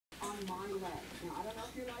on my leg. Now, I don't know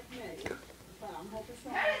if you're like me, but I'm hoping so.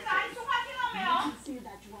 You can see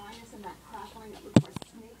that dryness and that crackling. It looks like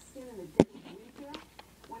snake skin in the dead of winter.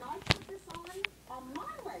 When I put this on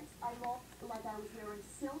my legs, I looked like I was wearing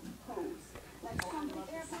silk hose. Like somebody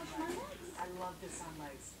airbrushed my legs. I love this on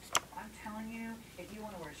legs. I'm telling you, if you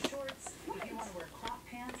want to wear shorts, if you want to wear crop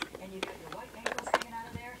pants, and you got your white ankles hanging out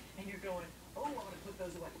of there, and you're going, oh, I want to put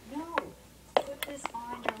those away. No, put this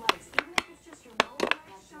on your legs. Even if it's just your lower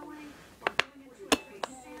legs showing, or going into a straight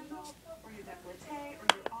sandal, or your décolleté, or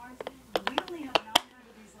your arms. We only have 900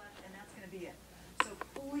 of these left, and that's going to be it. So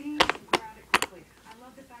please grab it quickly. I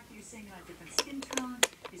love the fact that you're seeing it on different skin tones,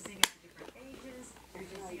 you're seeing it on different ages, you're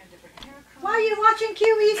seeing it on different hair colors. Why are you watching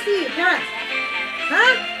QVC, parents?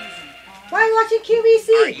 Huh? Why are you watching QVC?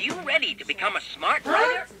 Are you ready to become a smart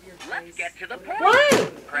writer? Let's get to the point. Why?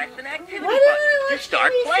 Press an activity Why do I button to watch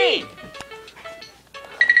start QVC? playing.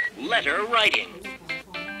 Letter writing.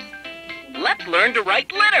 Let's learn to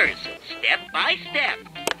write letters, step by step.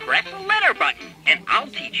 Press the letter button, and I'll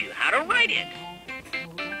teach you how to write it.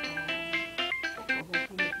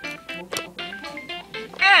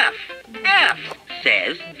 F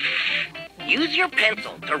says, use your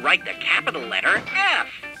pencil to write the capital letter F.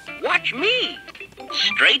 Watch me.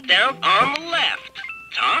 Straight down on the left.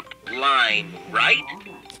 Top, line, right.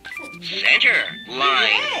 Center,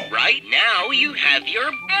 line, right. Now you have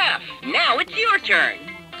your F. Now it's your turn.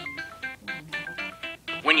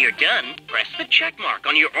 When you're done, press the check mark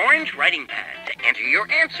on your orange writing pad to enter your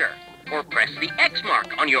answer. Or press the X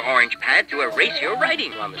mark on your orange pad to erase your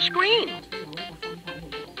writing on the screen.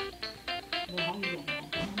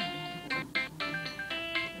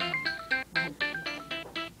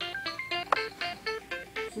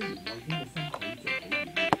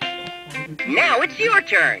 Now it's your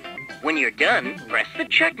turn. When you're done, press the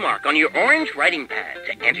check mark on your orange writing pad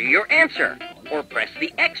to enter your answer. Or press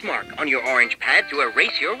the X mark on your orange pad to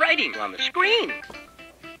erase your writing on the screen.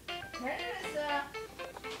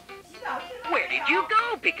 Where did you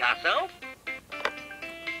go, Picasso?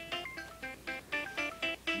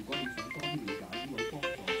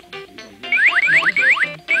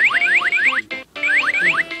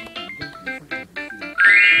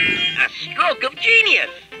 A stroke of genius!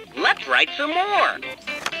 Let's write some more.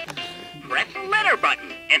 Press the letter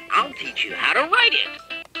button, and I'll teach you how to write it.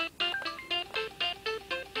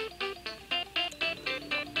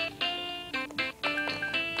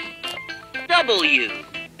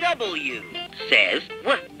 W says,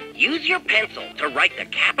 use your pencil to write the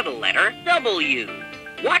capital letter W.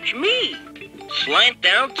 Watch me. Slant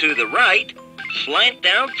down to the right, slant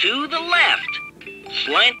down to the left,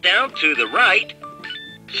 slant down to the right,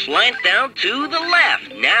 slant down to the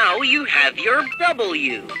left. Now you have your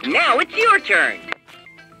W. Now it's your turn.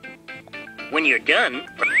 When you're done,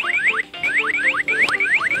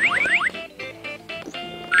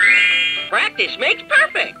 practice makes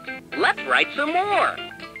perfect. Let's write some more.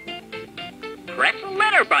 Press the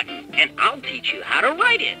letter button, and I'll teach you how to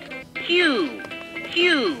write it. Q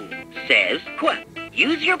says,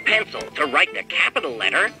 use your pencil to write the capital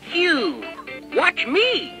letter Q. Watch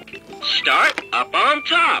me. Start up on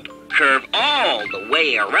top, curve all the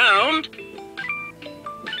way around.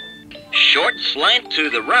 Short slant to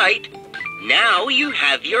the right. Now you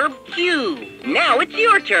have your Q. Now it's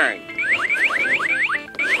your turn.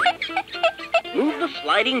 Move the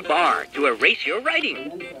sliding bar to erase your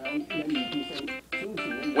writing.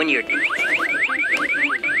 When you're done,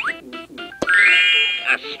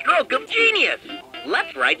 a stroke of genius.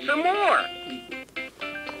 Let's write some more.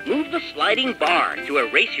 Move the sliding bar to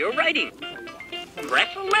erase your writing.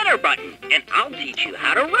 Press the letter button, and I'll teach you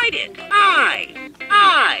how to write it.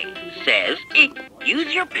 I says,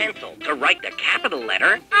 use your pencil to write the capital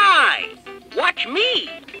letter I. Watch me.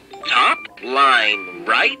 Top, line,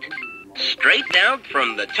 right. Straight down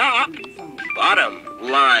from the top. Bottom,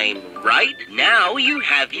 line, right. Now you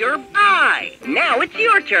have your I. Now it's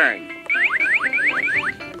your turn.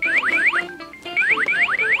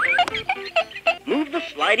 Move the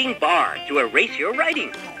sliding bar to erase your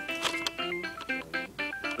writing.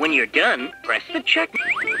 When you're done, press the check.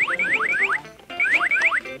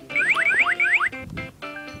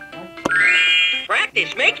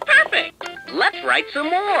 Practice makes perfect. Let's write some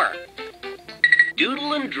more.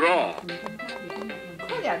 Doodle and draw.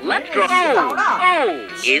 Let's draw. O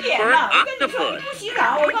is for octopus.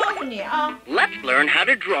 Let's learn how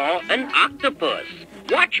to draw an octopus.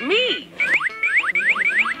 Watch me.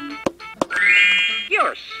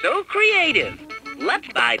 You're so creative. Let's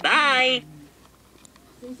bye-bye.